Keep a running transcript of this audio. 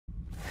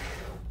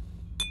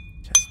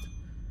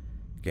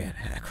Get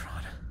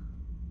Akron.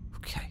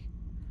 Okay.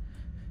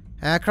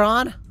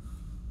 Akron?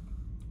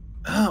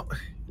 Oh,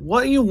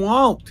 what do you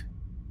want?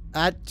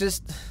 I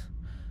just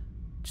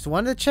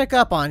wanted to check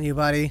up on you,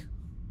 buddy.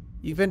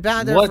 You've been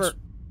down there for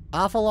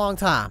awful long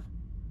time.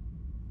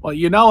 Well,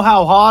 you know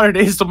how hard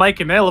it is to make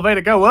an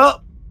elevator go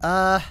up?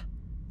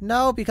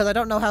 No, because I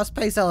don't know how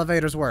space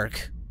elevators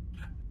work.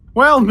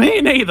 Well,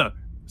 me neither.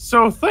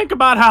 So think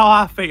about how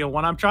I feel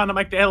when I'm trying to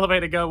make the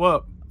elevator go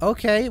up.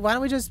 Okay, why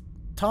don't we just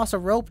toss a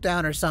rope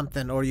down or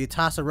something, or you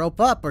toss a rope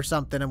up or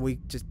something, and we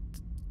just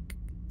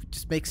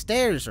make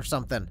stairs or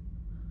something.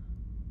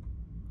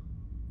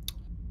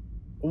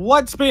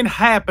 What's been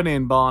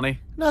happening, Bonnie?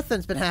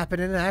 Nothing's been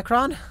happening,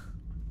 Akron.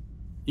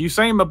 You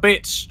seem a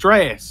bit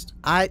stressed.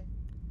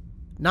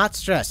 Not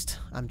stressed.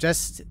 I'm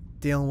just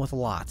dealing with a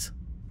lot.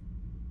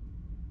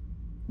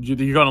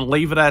 You're gonna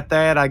leave it at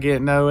that? I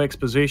get no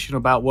exposition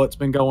about what's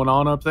been going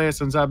on up there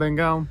since I've been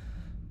gone?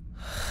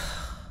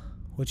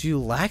 Would you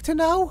like to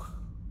know?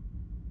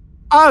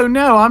 Oh,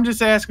 no, I'm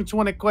just asking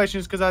 20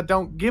 questions because I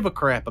don't give a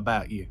crap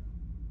about you.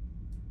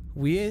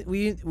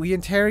 We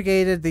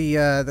interrogated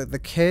the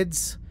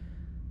kids.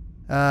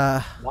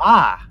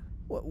 Why?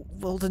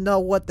 Well, to know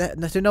what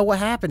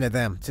happened to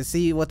them, to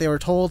see what they were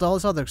told, all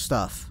this other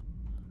stuff.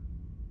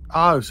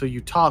 Oh, so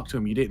you talked to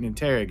them, you didn't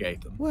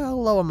interrogate them. Well,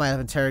 Loa might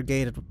have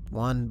interrogated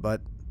one, but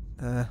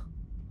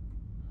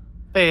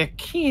they're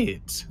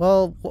kids.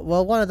 Well,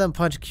 one of them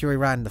punched Curie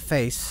right in the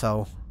face,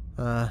 so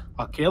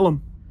I'll kill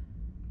them.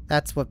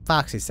 That's what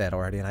Foxy said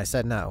already, and I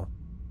said no.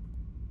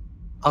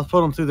 I'll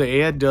put them through the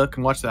air duct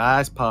and watch the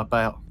eyes pop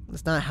out.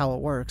 That's not how it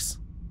works.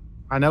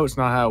 I know it's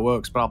not how it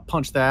works, but I'll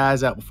punch their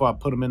eyes out before I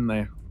put them in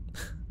there.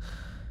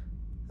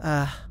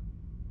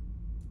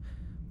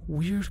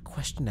 Weird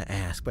question to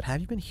ask, but have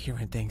you been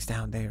hearing things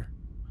down there?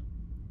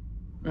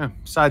 Yeah,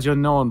 besides your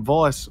knowing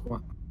voice,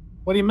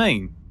 what do you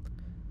mean?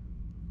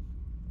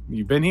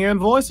 You been hearing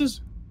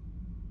voices?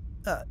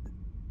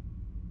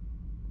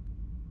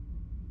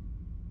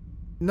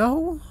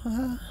 No.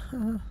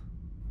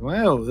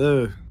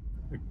 Well,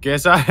 I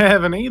guess I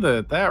haven't either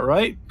at that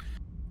rate.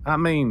 I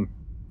mean,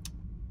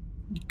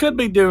 you could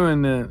be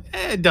doing,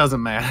 it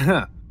doesn't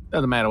matter.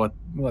 Doesn't matter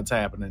what's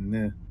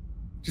happening.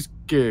 Just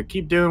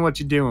keep doing what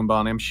you're doing,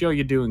 Bonnie. I'm sure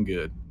you're doing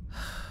good.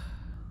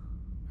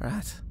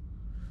 Right.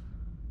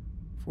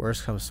 If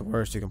worst comes to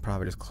worst, you can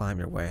probably just climb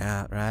your way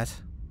out, right?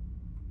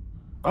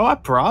 Oh, I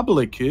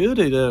probably could.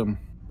 I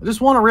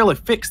just want to really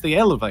fix the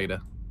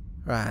elevator.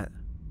 Right.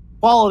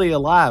 Quality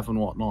of life and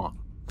whatnot.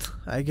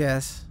 I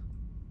guess.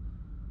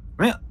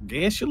 Well,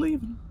 guess you're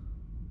leaving.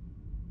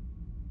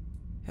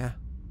 Yeah.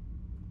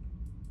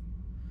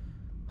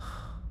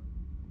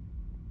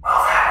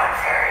 Well, that went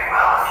very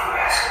well if you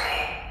ask me.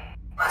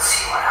 Let's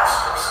see what else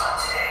goes on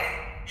today,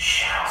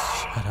 shall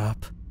we? Shut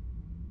up.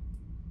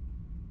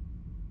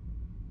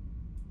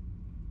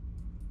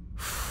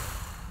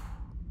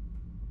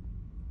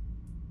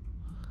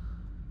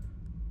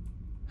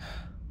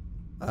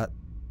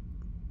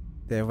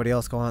 Did everybody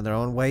else go on their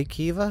own way,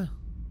 Kiva?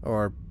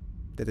 Or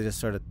did they just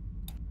sort of...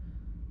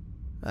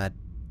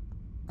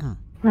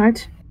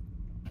 What?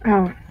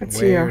 Oh,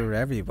 it's Where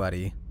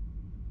everybody?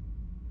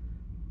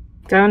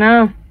 Don't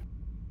know.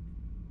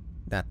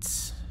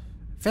 That's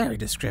very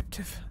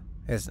descriptive,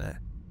 isn't it?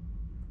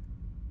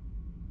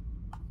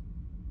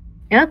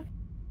 Yep.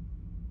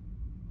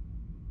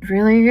 It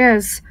really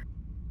is.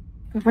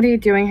 But what are you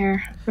doing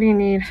here? What do you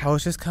need? I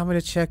was just coming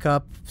to check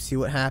up, see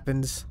what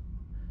happens.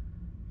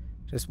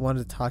 Just wanted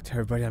to talk to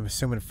everybody. I'm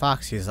assuming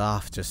Foxy is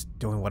off, just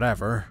doing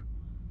whatever.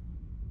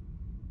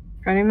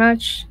 Pretty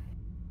much.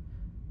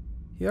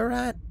 You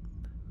alright?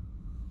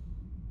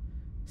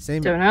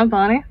 Same. Don't know,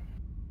 Bonnie.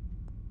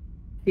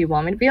 Do you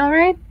want me to be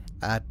alright?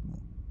 I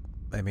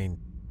mean,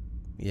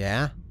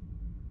 yeah.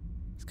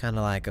 It's kind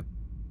of like a...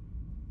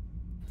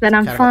 Then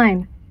I'm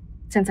fine,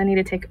 since I need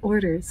to take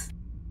orders.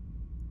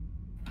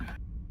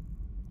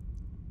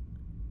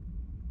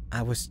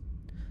 I was...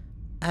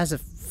 as a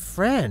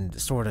friend,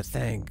 sort of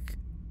thing.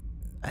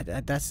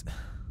 That's...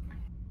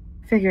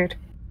 Figured.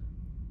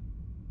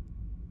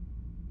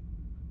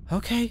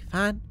 Okay,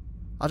 fine.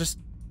 I'll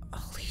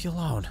leave you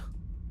alone.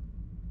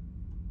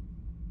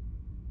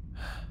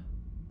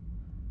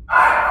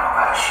 I don't know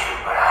about you,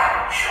 but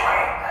I'm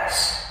enjoying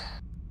this.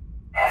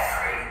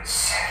 Every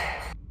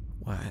second.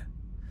 What?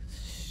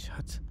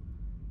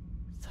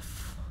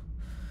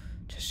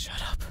 Just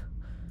shut up.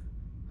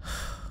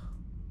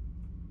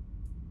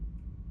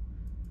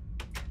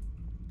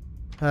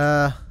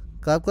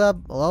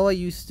 Glub, Loa,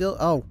 you still...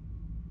 Oh.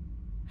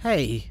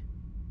 Hey.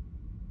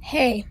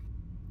 Hey.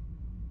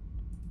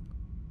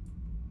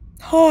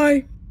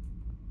 Hi.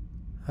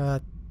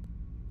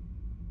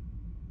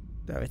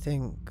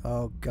 Everything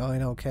all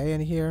going okay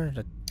in here?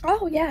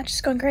 Oh, yeah,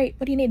 just going great.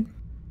 What do you need?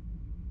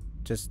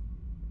 Just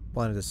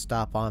wanted to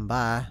stop on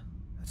by.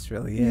 That's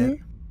really it.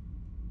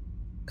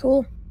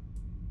 Cool.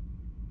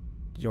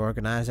 Did you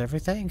organize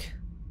everything?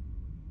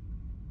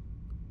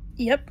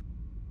 Yep.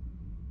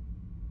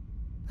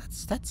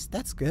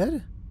 That's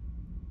good.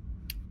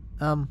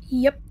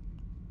 Yep.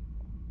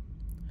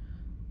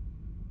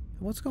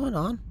 What's going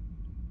on?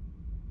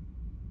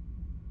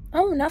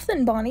 Oh,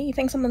 nothing, Bonnie. You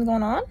think something's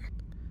going on?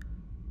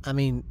 I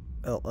mean,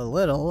 a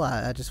little.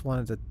 I just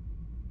wanted to...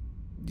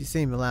 You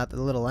seem a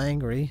little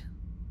angry.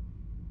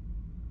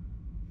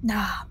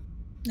 Nah.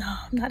 No,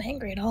 I'm not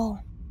angry at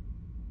all.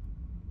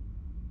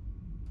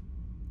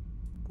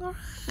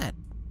 Alright.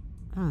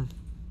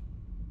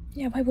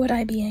 Yeah, why would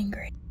I be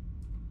angry?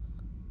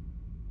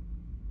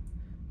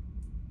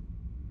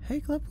 Hey,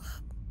 Glub.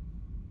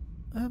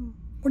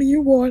 What do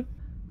you want?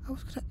 I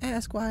was gonna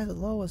ask why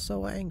Loa is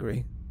so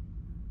angry.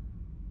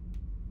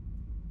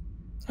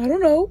 I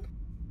don't know.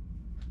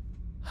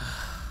 Have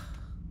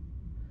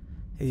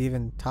you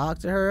even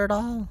talked to her at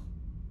all?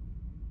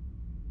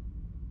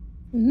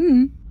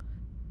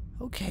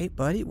 Okay,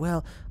 buddy.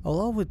 Well,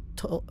 Aloha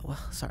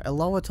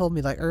told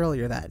me like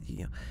earlier that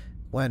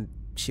when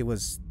she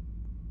was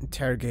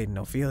interrogating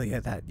Ophelia,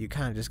 that you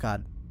kind of just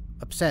got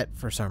upset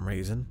for some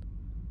reason.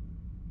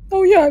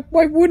 Oh yeah,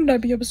 why wouldn't I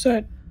be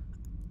upset?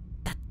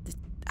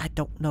 I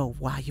don't know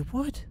why you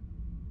would.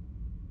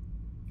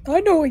 I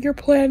know what your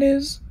plan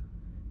is.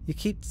 You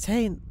keep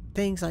saying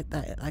things like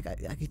that. Like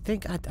I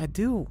think I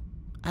do.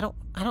 I don't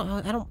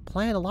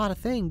plan a lot of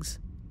things.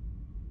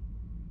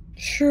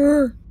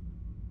 Sure.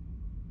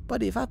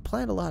 Buddy, if I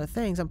planned a lot of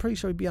things, I'm pretty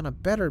sure we'd be on a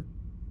better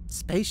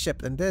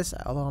spaceship than this,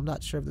 although I'm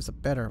not sure if there's a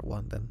better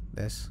one than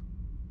this.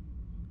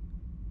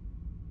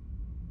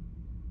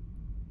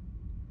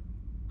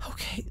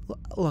 Okay,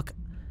 look,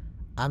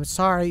 I'm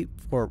sorry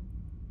for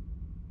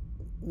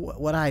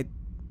whatever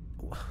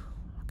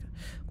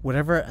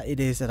it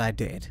is that I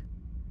did.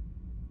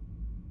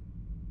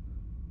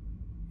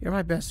 You're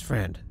my best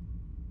friend.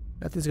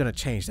 Nothing's gonna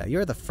change that.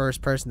 You're the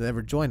first person to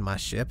ever join my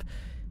ship,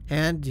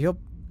 and you'll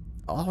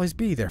always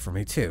be there for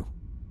me too.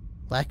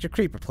 Like your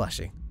creeper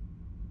plushie.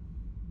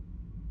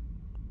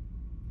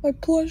 My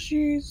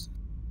plushies.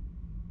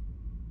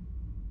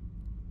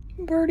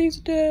 Birdie's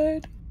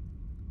dead.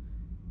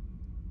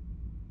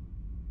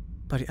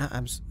 Buddy,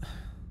 I'm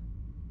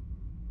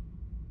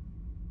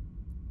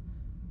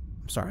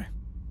sorry.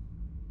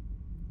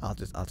 I'll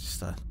just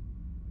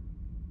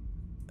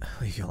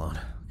leave you alone.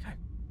 Okay.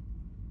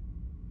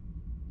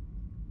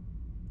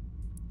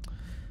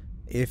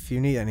 If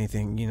you need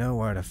anything, you know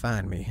where to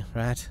find me,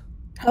 right?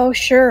 Oh,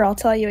 sure. I'll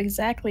tell you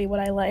exactly what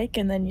I like,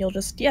 and then you'll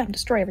just,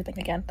 destroy everything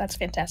again. That's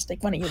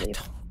fantastic. Why don't you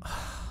leave?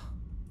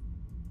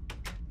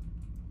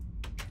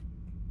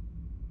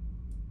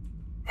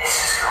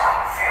 This is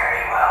going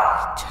very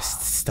well.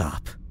 Just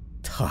stop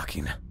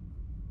talking.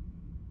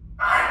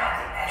 I'm at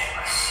the edge of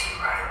my seat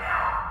right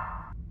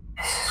now.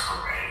 This is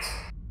great.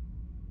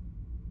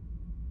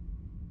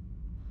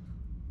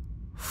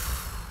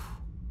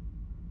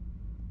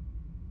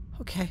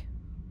 Okay.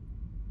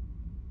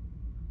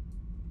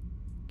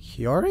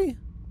 Kiori?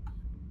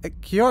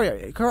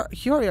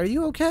 Kiori, are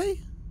you okay?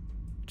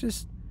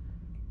 Just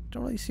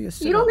don't really see a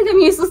You don't think I'm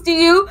useless, do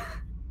you?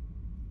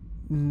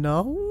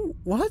 No?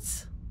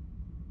 What?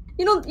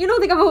 You don't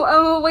think I'm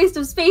a waste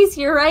of space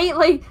here,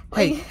 right?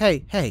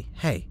 Hey.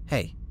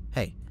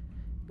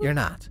 You're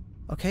not.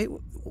 Okay?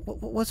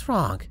 What's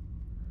wrong?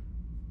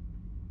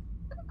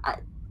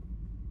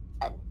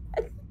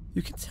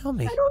 You can tell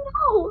me. I don't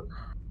know.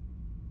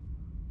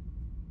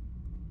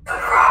 The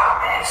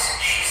problem is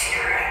she's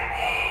hearing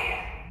me.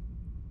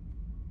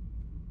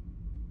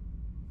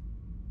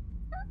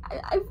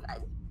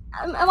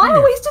 Am I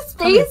a waste of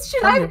space?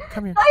 Should I have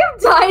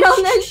died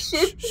on that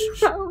ship you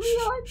found me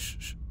on?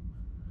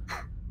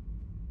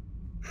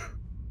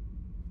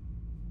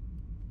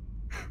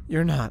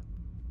 You're not.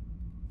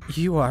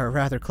 You are a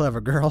rather clever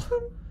girl.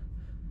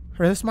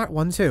 Rather smart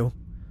one, too.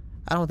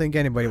 I don't think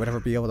anybody would ever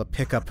be able to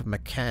pick up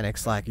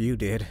mechanics like you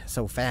did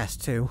so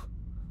fast, too.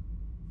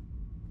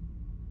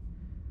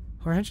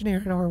 Or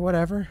engineering, or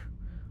whatever.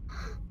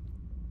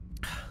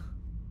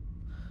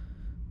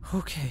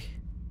 Okay.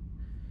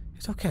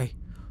 It's okay.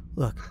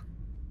 Look.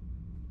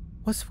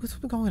 What's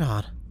been going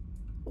on?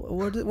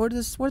 Where did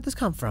this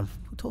come from?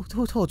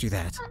 Who told you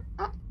that?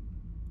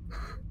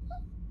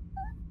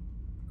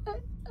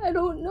 I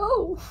don't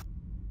know.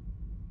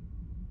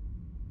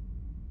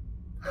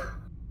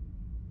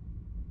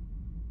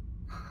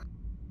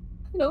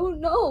 I don't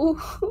know.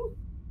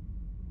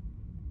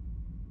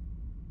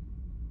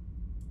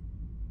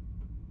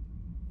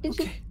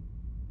 Okay.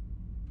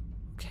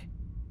 Okay.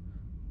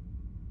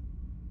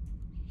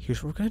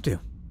 Here's what we're gonna do.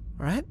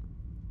 Alright?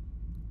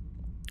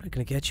 We're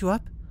gonna get you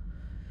up.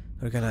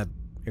 You're gonna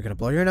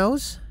blow your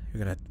nose.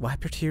 You're gonna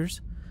wipe your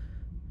tears.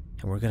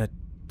 And we're gonna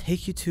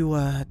take you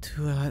to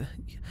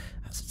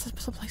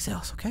someplace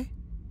else, okay?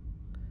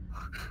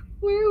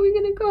 Where are we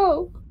gonna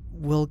go?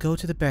 We'll go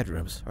to the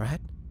bedrooms,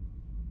 alright?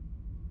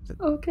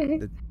 Okay.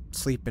 The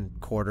sleeping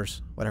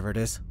quarters, whatever it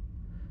is.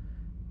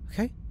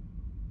 Okay?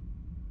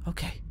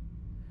 Okay.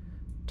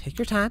 Take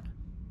your time.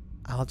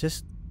 I'll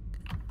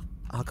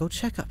go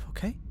check up,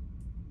 okay?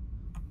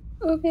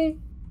 Okay.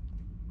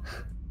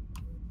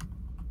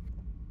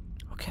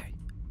 Okay.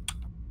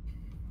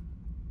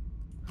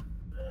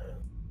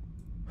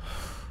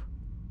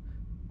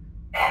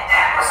 And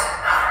that was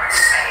another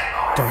exciting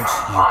moment. Don't you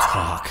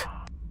talk.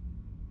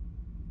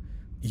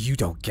 You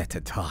don't get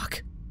to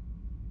talk.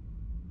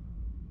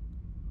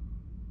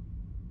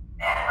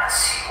 And let's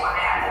see what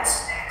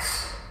happens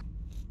next.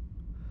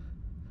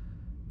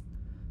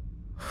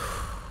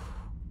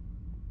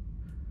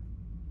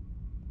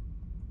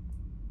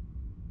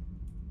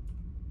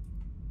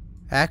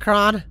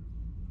 Akron?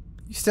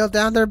 You still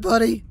down there,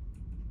 buddy?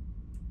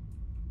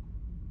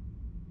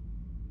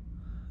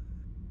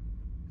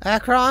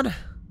 Akron?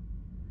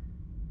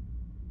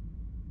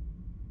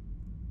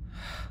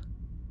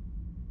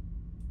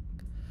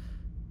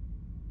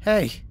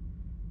 Hey,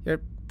 you're a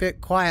bit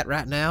quiet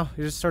right now.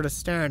 You're just sort of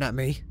staring at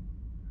me.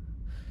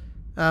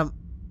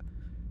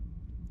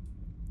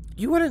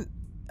 You wouldn't...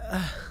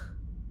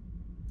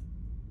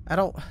 I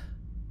don't...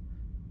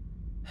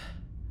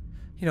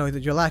 You know,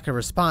 your lack of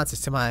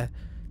responses to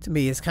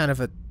me is kind of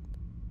a...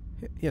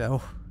 You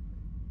know...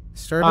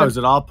 disturbing. Oh, is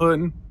it all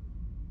pudding?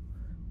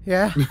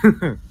 Yeah,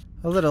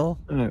 a little.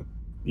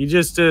 You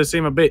just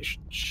seem a bit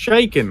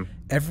shaken.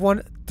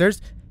 Everyone,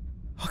 there's...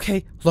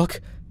 Okay, look...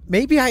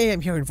 Maybe I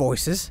am hearing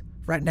voices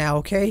right now,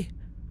 okay?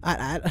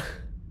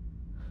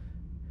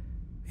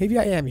 Maybe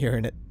I am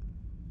hearing it.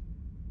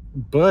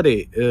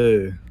 Buddy,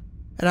 And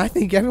I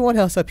think everyone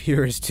else up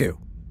here is too.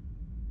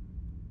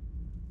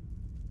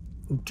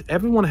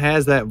 everyone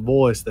has that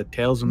voice that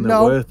tells them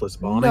they're worthless,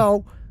 Bonnie.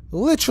 No,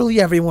 literally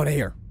everyone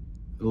here.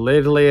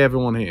 Literally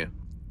everyone here.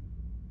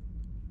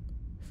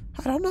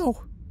 I don't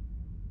know.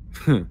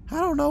 I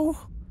don't know.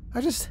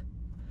 I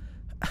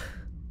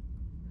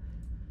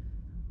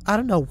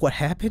don't know what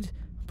happened,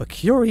 but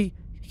Curie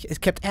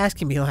kept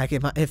asking me like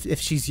if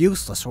she's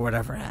useless or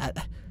whatever.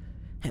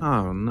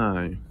 Oh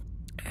no.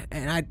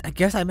 And I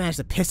guess I managed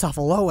to piss off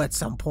a low at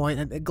some point,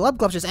 and Glub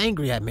Glub's just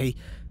angry at me.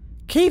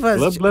 Kiva's...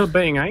 Glub Glub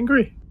being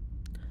angry?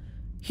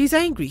 He's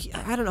angry.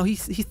 I don't know. He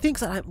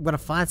thinks that I'm gonna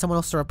find someone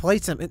else to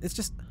replace him. It's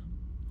just...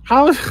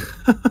 How?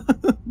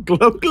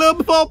 Glub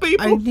Glub of all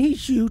people? I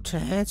need you to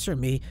answer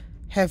me.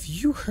 Have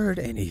you heard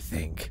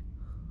anything?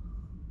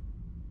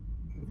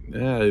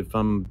 Yeah, if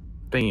I'm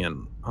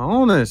being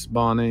honest,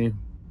 Bonnie,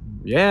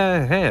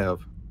 yeah, I have.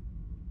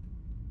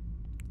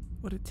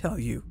 What did it tell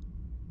you?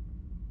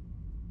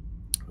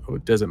 Oh,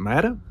 does it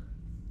matter?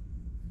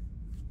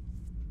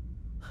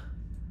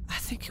 I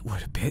think it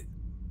would a bit.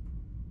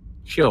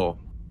 Sure.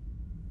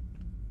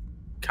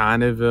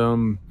 Kind of,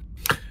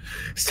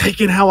 it's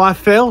taking how I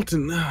felt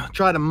and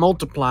try to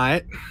multiply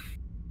it.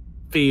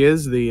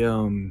 Fears,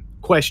 the,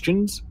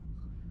 questions.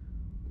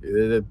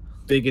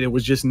 Thinking it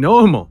was just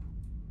normal.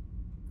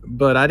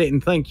 But I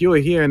didn't think you were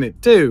hearing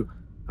it too.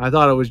 I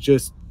thought it was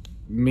just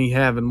me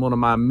having one of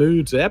my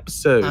moods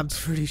episodes. I'm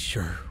pretty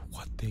sure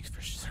one thing's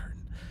for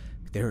certain.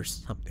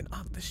 There's something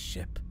on the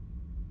ship.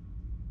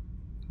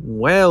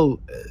 Well,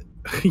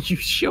 you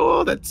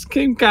sure? That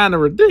seemed kind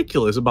of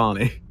ridiculous,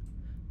 Bonnie.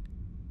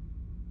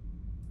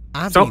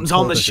 Something's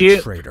on the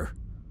ship. Traitor.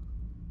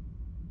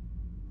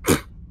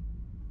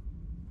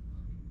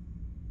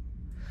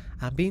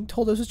 I'm being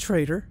told there's a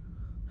traitor.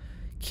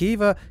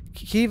 Kiva.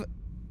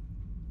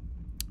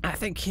 I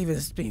think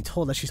Kiva's being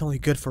told that she's only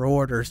good for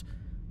orders.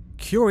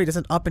 Curie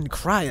doesn't up and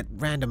cry at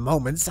random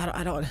moments.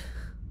 I don't.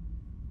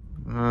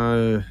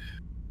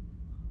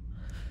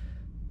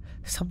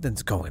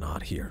 Something's going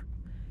on here.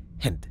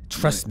 And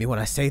trust me when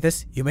I say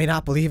this, you may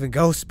not believe in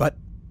ghosts, but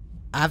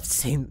I've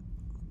seen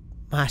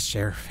my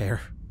share of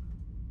fair.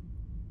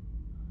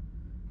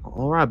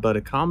 All right,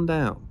 buddy, calm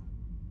down.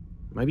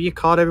 Maybe you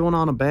caught everyone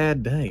on a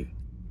bad day.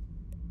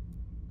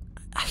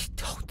 I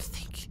don't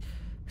think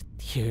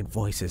hearing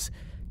voices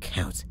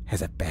counts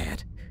as a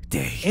bad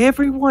day.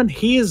 Everyone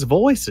hears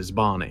voices,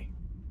 Bonnie.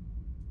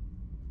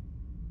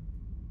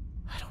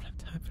 I don't have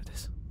time for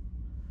this.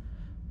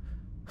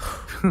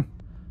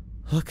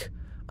 Look,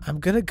 I'm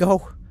gonna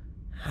go.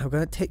 I'm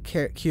gonna take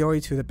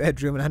Kiori to the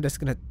bedroom and I'm just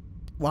gonna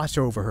watch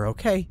over her,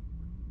 okay?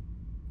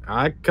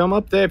 I'd come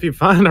up there if you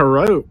find a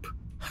rope.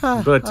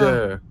 But,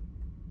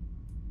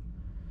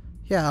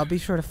 yeah, I'll be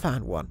sure to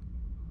find one.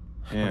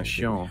 Yeah,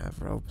 sure. Have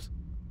ropes.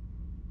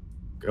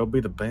 Go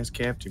be the best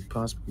captain you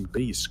possibly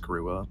be, you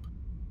screw up.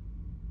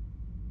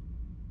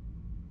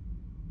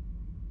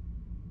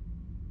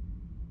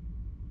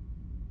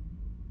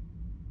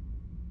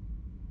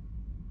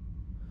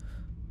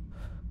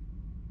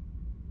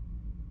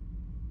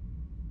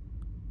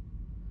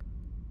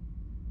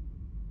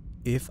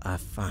 If I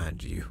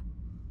find you,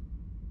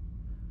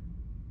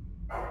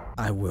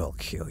 I will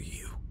kill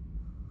you.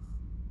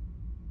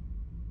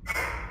 You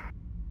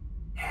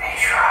may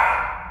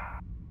try,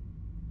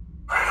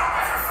 but you'll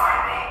never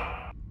find me.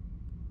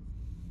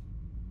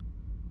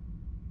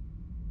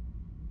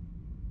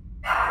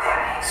 Now, with that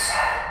being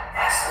said,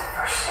 that's the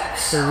first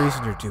episode. The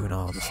reason you're doing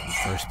all this in the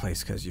first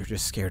place because you're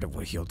just scared of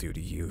what he'll do to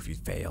you if you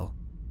fail.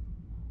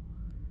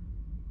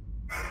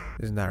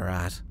 Isn't that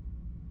right?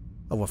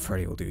 Of what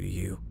Freddy will do to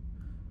you.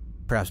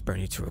 Perhaps burn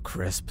you to a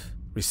crisp,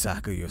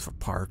 recycle you for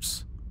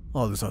parts,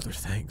 all those other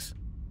things.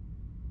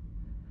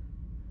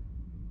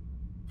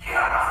 You don't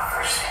know the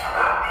first thing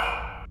about me.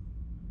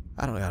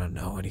 I don't gotta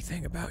know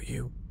anything about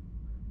you.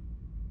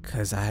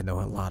 Cause I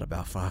know a lot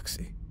about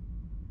Foxy.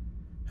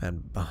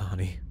 And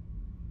Bonnie.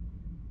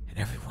 and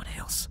everyone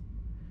else.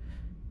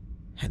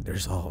 And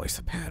there's always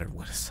a pattern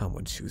when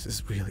someone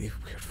chooses really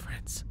weird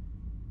friends.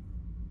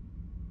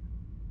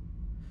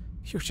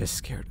 You're just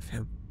scared of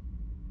him.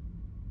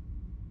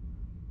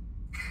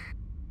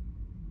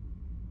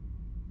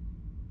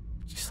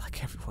 Just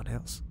like everyone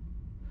else.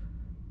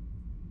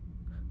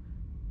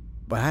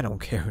 But I don't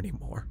care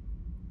anymore.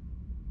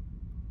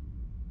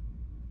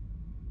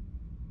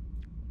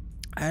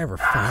 If I ever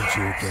find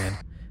you again,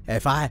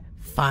 if I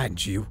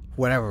find you,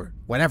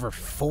 whatever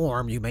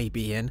form you may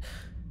be in,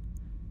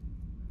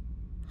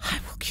 I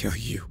will kill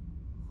you.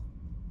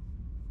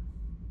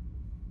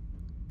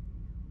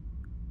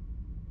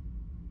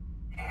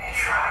 You may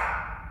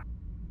try,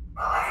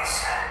 but like I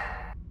said,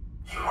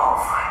 you won't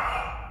find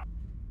me.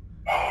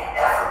 And you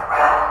never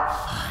will.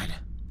 Fine.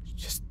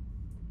 Just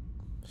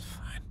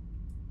fine.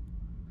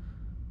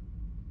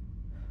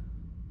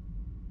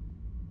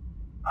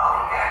 I'll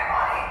be back,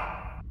 Bonnie.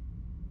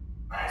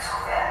 But until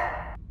then,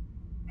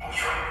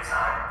 enjoy your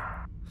time.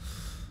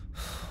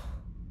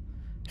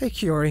 Hey,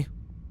 Kiori.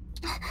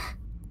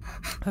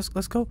 Let's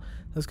go.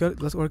 I'm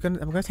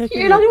gonna take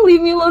you. You're not gonna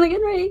leave me alone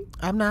again, right?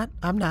 I'm not,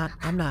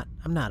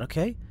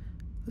 okay?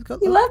 Let's go.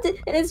 You left it,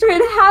 and it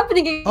started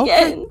happening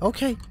again.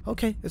 Okay.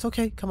 It's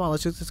okay. Come on,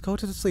 let's go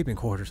to the sleeping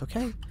quarters,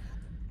 okay?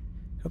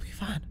 It'll be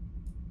fine.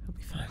 I'll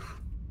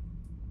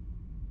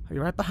be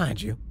right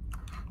behind you.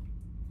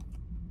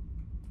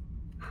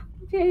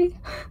 Okay.